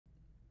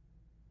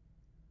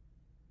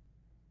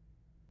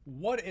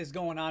What is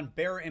going on,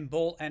 Bear and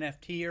Bull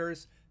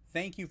NFTers?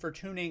 Thank you for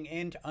tuning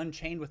in to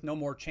Unchained with No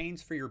More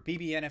Chains for your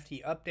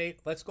BBNFT update.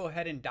 Let's go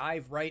ahead and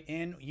dive right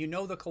in. You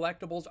know the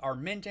collectibles are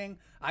minting.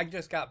 I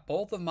just got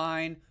both of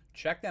mine.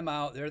 Check them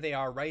out. There they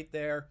are right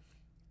there.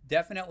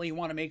 Definitely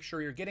want to make sure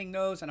you're getting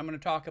those. And I'm going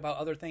to talk about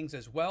other things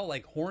as well,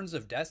 like Horns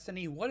of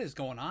Destiny. What is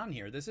going on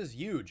here? This is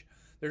huge.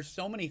 There's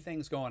so many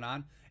things going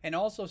on. And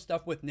also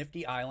stuff with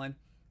Nifty Island.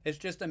 It's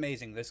just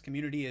amazing. This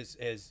community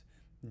is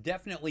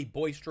definitely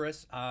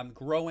boisterous,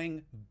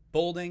 growing,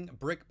 building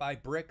brick by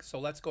brick.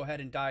 So let's go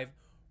ahead and dive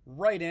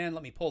right in.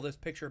 Let me pull this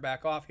picture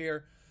back off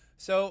here.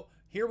 So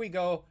here we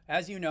go.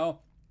 As you know,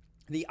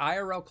 the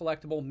IRL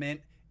collectible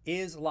mint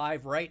is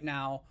live right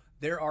now.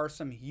 There are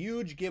some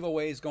huge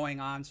giveaways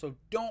going on, so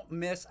don't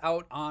miss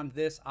out on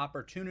this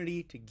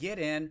opportunity to get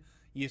in.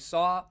 You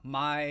saw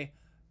my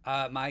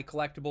my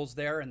collectibles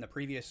there in the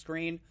previous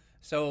screen.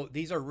 So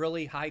these are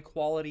really high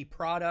quality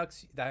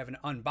products. I have an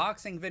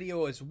unboxing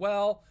video as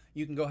well.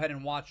 You can go ahead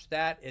and watch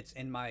that. It's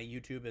in my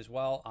YouTube as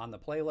well on the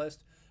playlist.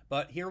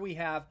 But here we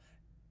have,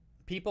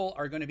 people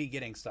are going to be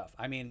getting stuff.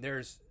 I mean,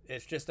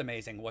 it's just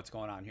amazing what's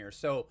going on here.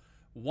 So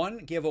one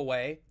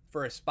giveaway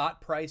for a spot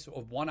price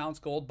of 1 ounce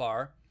gold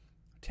bar,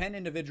 10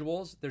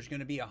 individuals, there's going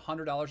to be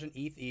 $100 in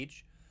ETH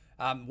each.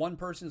 One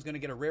person is going to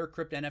get a rare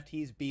Crypt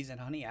NFTs Bees and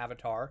Honey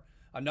avatar.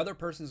 Another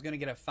person is going to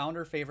get a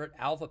founder favorite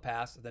Alpha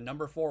Pass, the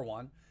number 4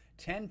 one.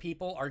 10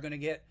 people are going to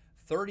get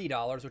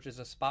 $30, which is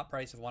a spot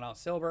price of 1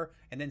 ounce silver,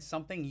 and then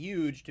something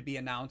huge to be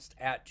announced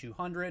at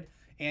 200.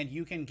 And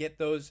you can get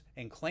those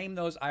and claim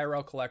those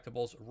IRL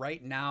collectibles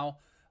right now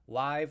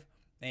live.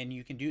 And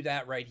you can do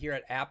that right here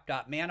at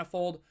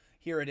app.manifold.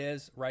 Here it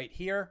is right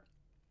here.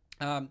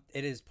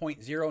 It is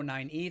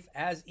 0.09 ETH.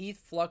 As ETH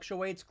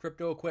fluctuates,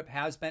 Cryptoequip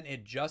has been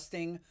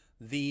adjusting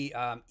the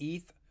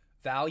ETH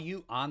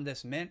value on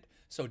this mint.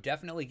 So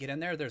definitely get in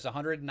there. There's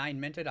 109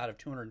 minted out of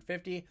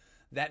 250.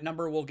 That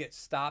number will get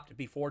stopped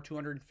before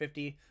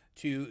 250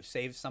 to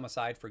save some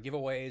aside for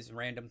giveaways,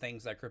 random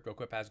things that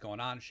Cryptoequip has going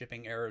on,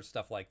 shipping errors,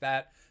 stuff like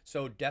that.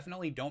 So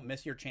definitely don't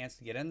miss your chance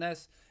to get in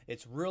this.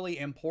 It's really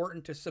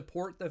important to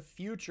support the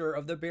future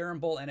of the Bear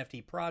and Bull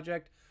NFT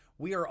project.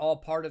 We are all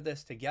part of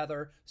this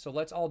together, so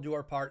let's all do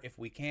our part if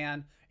we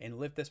can and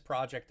lift this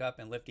project up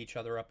and lift each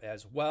other up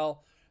as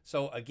well.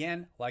 So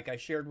again, like I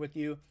shared with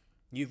you,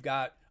 you've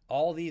got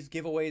all these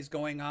giveaways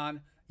going on.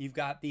 You've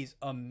got these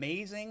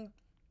amazing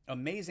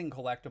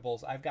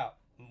collectibles. I've got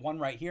one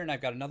right here and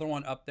I've got another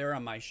one up there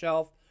on my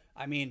shelf.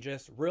 I mean,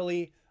 just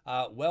really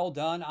well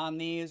done on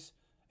these.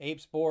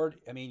 Apes board,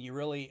 I mean, you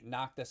really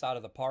knocked this out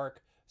of the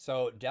park.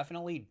 So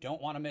definitely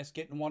don't want to miss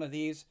getting one of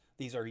these.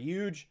 These are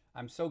huge.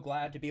 I'm so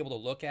glad to be able to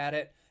look at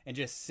it, and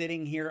just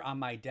sitting here on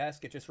my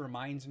desk, it just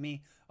reminds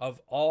me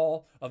of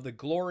all of the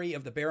glory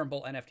of the Bear and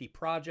Bull NFT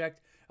project,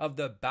 of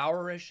the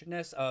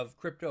Bowerishness of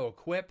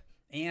Cryptoequip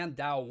and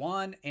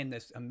DAO1, and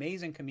this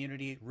amazing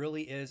community.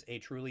 Really is a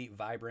truly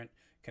vibrant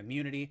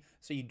community,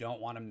 so you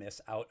don't want to miss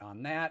out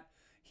on that.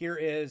 Here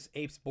is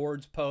Apes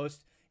Board's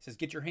post. It says,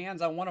 get your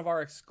hands on one of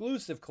our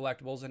exclusive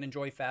collectibles and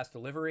enjoy fast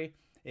delivery.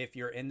 If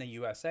you're in the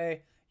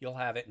USA, you'll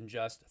have it in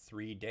just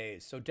 3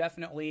 days. So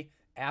definitely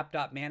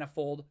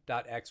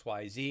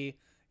app.manifold.xyz.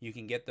 You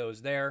can get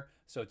those there.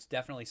 So it's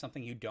definitely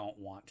something you don't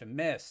want to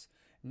miss.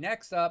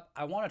 Next up,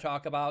 I want to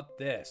talk about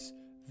this.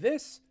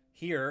 This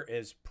here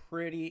is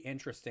pretty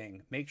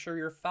interesting. Make sure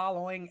you're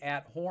following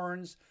at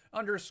horns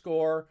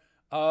 _of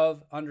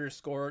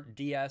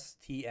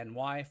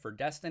 _DSTNY for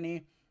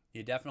Destiny.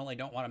 You definitely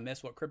don't want to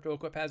miss what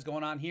Cryptoequip has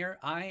going on here.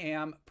 I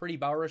am pretty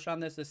Bowerish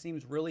on this. This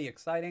seems really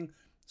exciting.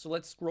 So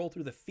let's scroll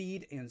through the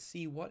feed and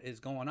see what is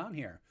going on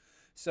here.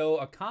 So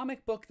a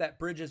comic book that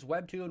bridges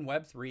Web 2 and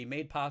Web 3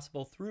 made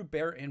possible through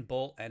Bear and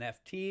Bull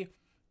NFT.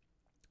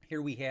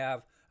 Here we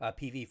have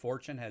PV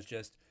Fortune has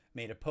just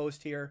made a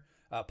post here.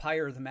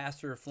 Pyre, the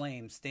master of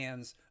flames,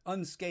 stands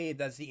unscathed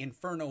as the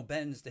inferno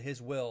bends to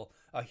his will,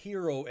 a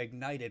hero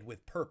ignited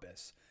with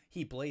purpose.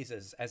 He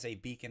blazes as a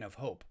beacon of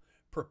hope.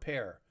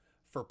 Prepare,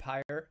 for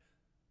Pyre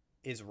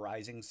is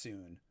rising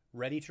soon.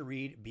 Ready to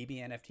read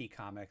BBNFT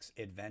Comics.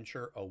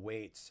 Adventure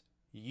awaits.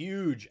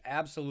 Huge,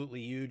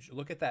 absolutely huge.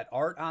 Look at that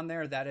art on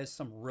there. That is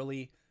some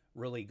really,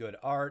 really good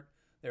art.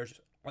 There's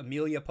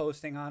Amelia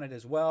posting on it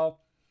as well.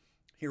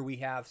 Here we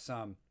have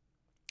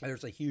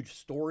there's a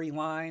huge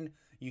storyline.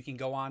 You can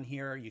go on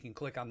here. You can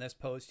click on this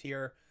post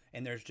here,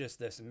 and there's just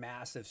this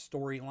massive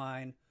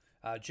storyline.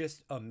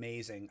 Just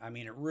amazing. I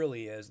mean, it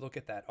really is. Look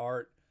at that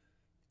art.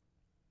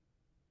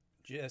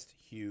 Just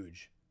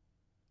huge.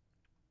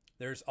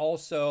 There's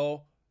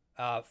also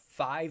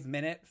 5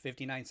 minute,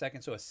 59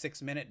 seconds, so a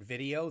 6-minute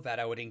video that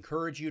I would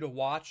encourage you to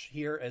watch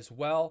here as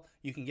well.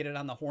 You can get it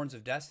on the Horns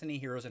of Destiny,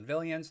 Heroes and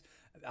Villains.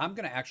 I'm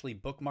going to actually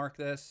bookmark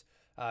this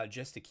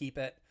just to keep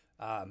it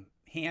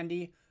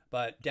handy,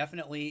 but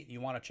definitely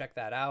you want to check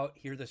that out.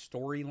 Hear the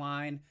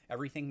storyline,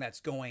 everything that's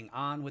going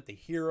on with the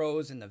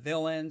heroes and the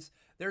villains.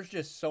 There's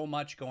just so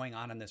much going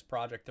on in this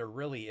project. There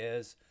really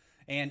is.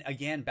 And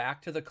again,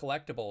 back to the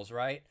collectibles,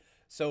 right?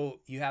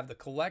 So you have the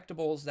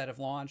collectibles that have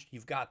launched.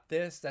 You've got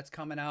this that's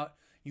coming out.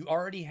 You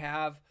already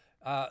have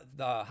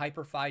the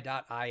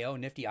hyperfi.io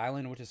Nifty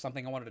Island, which is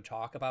something I wanted to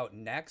talk about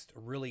next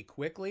really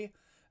quickly.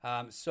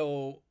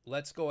 So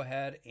let's go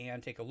ahead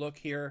and take a look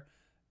here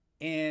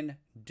in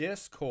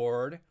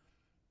Discord.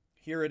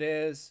 Here it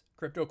is.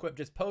 Cryptoequip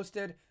just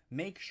posted.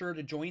 Make sure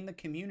to join the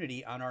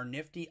community on our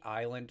Nifty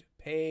Island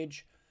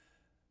page.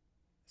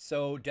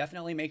 So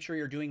definitely make sure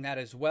you're doing that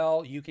as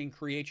well. You can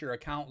create your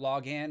account,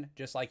 log in,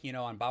 just like, you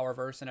know, on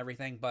Bourey and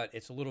everything, but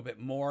it's a little bit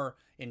more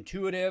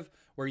intuitive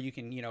where you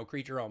can, you know,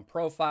 create your own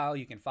profile.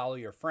 You can follow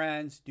your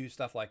friends, do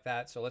stuff like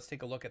that. So let's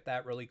take a look at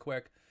that really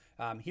quick.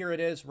 Here it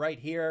is right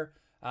here.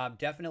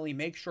 Definitely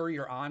make sure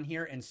you're on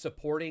here and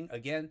supporting.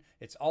 Again,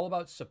 it's all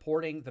about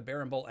supporting the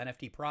Bear and Bull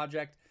NFT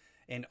project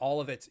and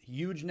all of its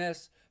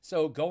hugeness.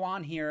 So go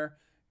on here,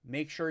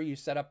 make sure you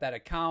set up that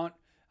account.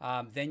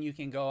 Then you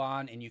can go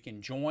on and you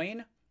can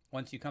join.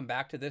 Once you come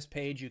back to this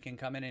page, you can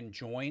come in and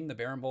join the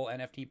Bear and Bull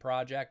NFT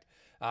project.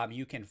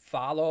 You can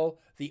follow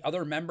the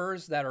other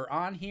members that are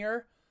on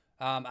here.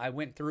 I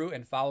went through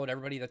and followed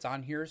everybody that's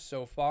on here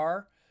so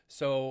far.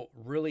 So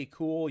really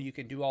cool. You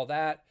can do all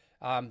that.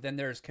 Then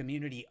there's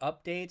community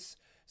updates.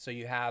 So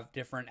you have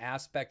different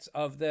aspects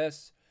of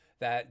this.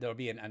 That there'll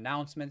be an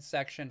announcement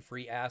section,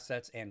 free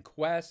assets and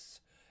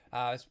quests.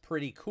 It's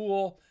pretty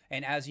cool.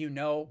 And as you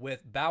know,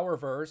 with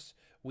Bourey,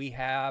 we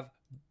have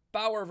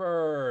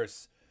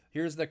Bourey.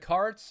 Here's the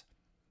carts.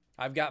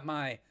 I've got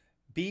my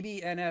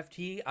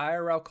BBNFT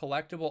IRL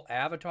collectible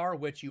avatar,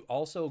 which you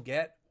also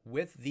get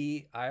with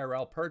the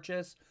IRL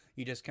purchase.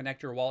 You just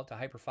connect your wallet to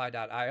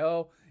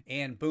hyperfi.io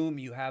and boom,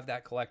 you have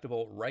that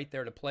collectible right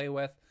there to play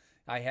with.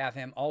 I have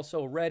him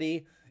also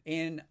ready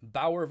in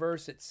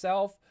Bourey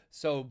itself.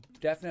 So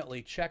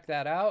definitely check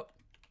that out.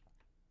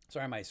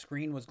 Sorry, my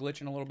screen was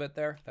glitching a little bit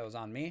there. That was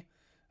on me.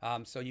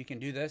 So you can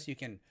do this. You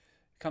can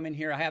come in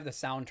here. I have the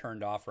sound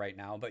turned off right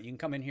now, but you can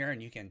come in here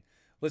and you can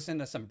listen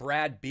to some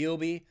Brad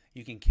Bealby.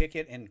 You can kick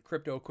it in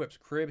Cryptoequip's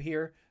crib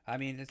here. I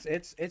mean,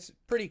 it's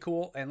pretty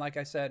cool. And like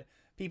I said,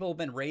 people have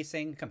been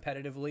racing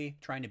competitively,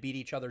 trying to beat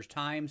each other's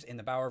times in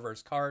the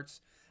Bourey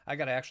carts. I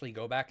got to actually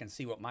go back and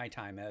see what my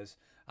time is.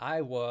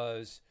 I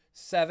was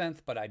 7th,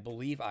 but I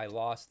believe I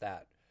lost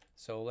that.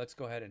 So let's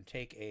go ahead and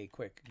take a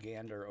quick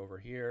gander over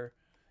here.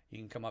 You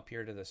can come up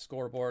here to the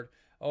scoreboard.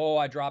 Oh,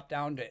 I dropped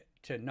down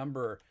to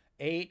number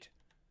 8.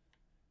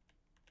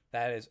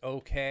 That is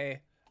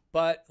okay.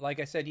 But like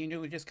I said, you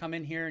can just come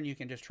in here and you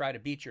can just try to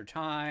beat your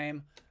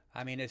time.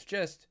 I mean, it's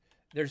just,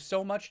 there's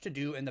so much to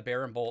do in the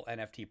Bear and Bull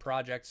NFT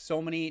project.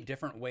 So many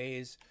different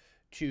ways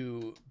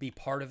to be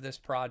part of this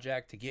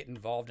project, to get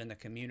involved in the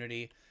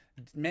community.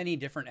 Many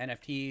different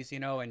NFTs, you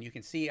know, and you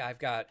can see I've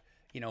got,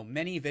 you know,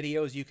 many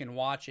videos you can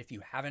watch if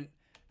you haven't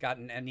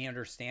gotten any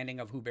understanding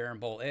of who Bear and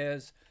Bull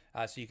is.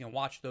 So you can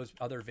watch those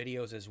other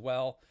videos as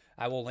well.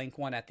 I will link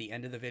one at the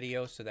end of the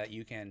video so that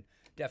you can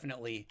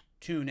definitely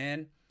tune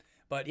in.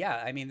 But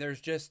yeah, I mean, there's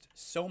just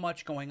so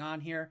much going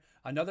on here.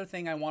 Another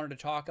thing I wanted to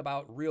talk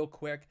about real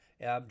quick,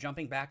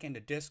 jumping back into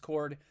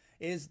Discord,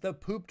 is the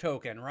Poop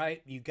token,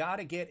 right? You got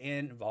to get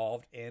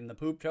involved in the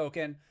Poop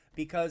token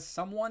because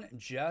someone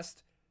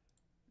just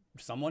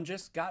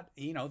got,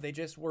 you know, they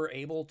just were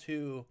able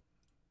to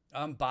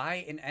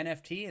buy an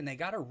NFT and they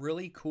got a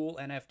really cool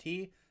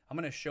NFT. I'm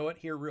going to show it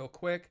here real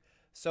quick.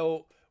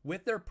 So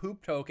with their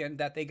Poop token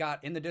that they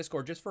got in the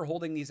Discord just for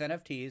holding these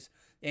NFTs,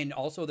 and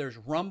also there's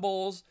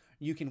Rumbles,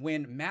 you can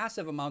win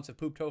massive amounts of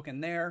Poop token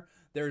there.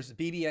 There's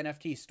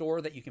BBNFT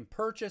store that you can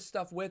purchase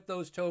stuff with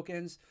those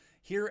tokens.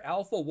 Here,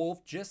 Alpha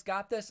Wolf just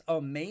got this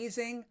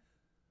amazing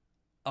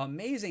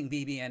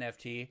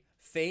BBNFT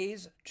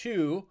phase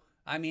 2.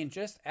 I mean,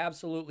 just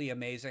absolutely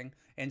amazing.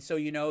 And so,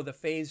 you know, the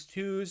phase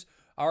 2s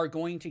are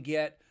going to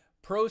get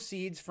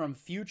proceeds from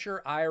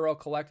future IRL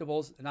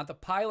collectibles, not the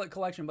pilot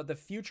collection, but the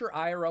future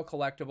IRL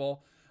collectible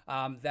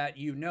that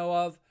you know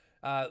of,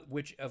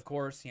 which of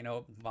course, you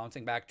know,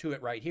 bouncing back to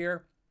it right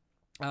here.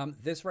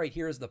 This right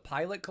here is the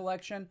pilot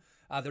collection.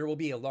 There will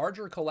be a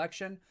larger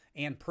collection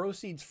and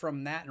proceeds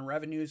from that and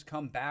revenues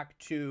come back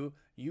to,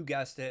 you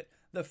guessed it,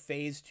 the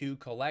phase 2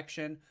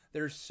 collection.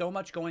 There's so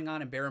much going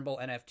on in Bear and Bull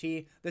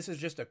NFT. This is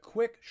just a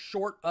quick,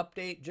 short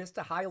update just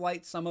to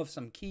highlight some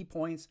key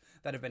points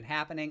that have been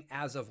happening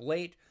as of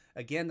late.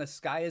 Again, the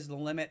sky is the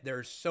limit.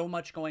 There's so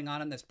much going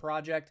on in this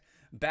project.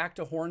 Back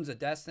to Horns of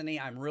Destiny.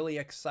 I'm really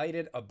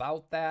excited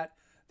about that.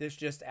 This is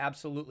just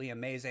absolutely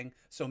amazing.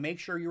 So make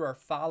sure you are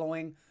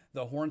following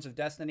the Horns of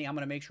Destiny. I'm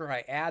going to make sure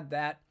I add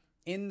that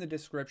in the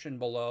description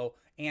below,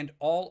 and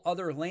all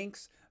other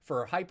links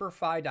for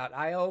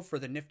hyperfi.io for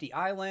the Nifty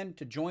Island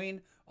to join.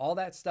 All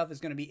that stuff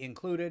is going to be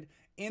included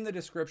in the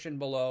description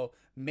below.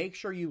 Make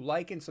sure you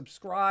like and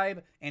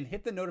subscribe and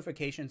hit the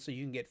notification so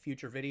you can get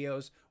future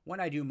videos when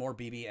I do more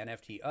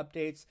BBNFT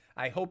updates.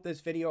 I hope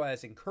this video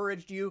has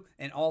encouraged you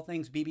in all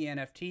things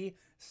BBNFT.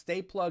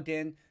 Stay plugged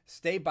in,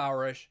 stay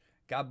Bourish.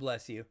 God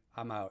bless you.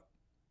 I'm out.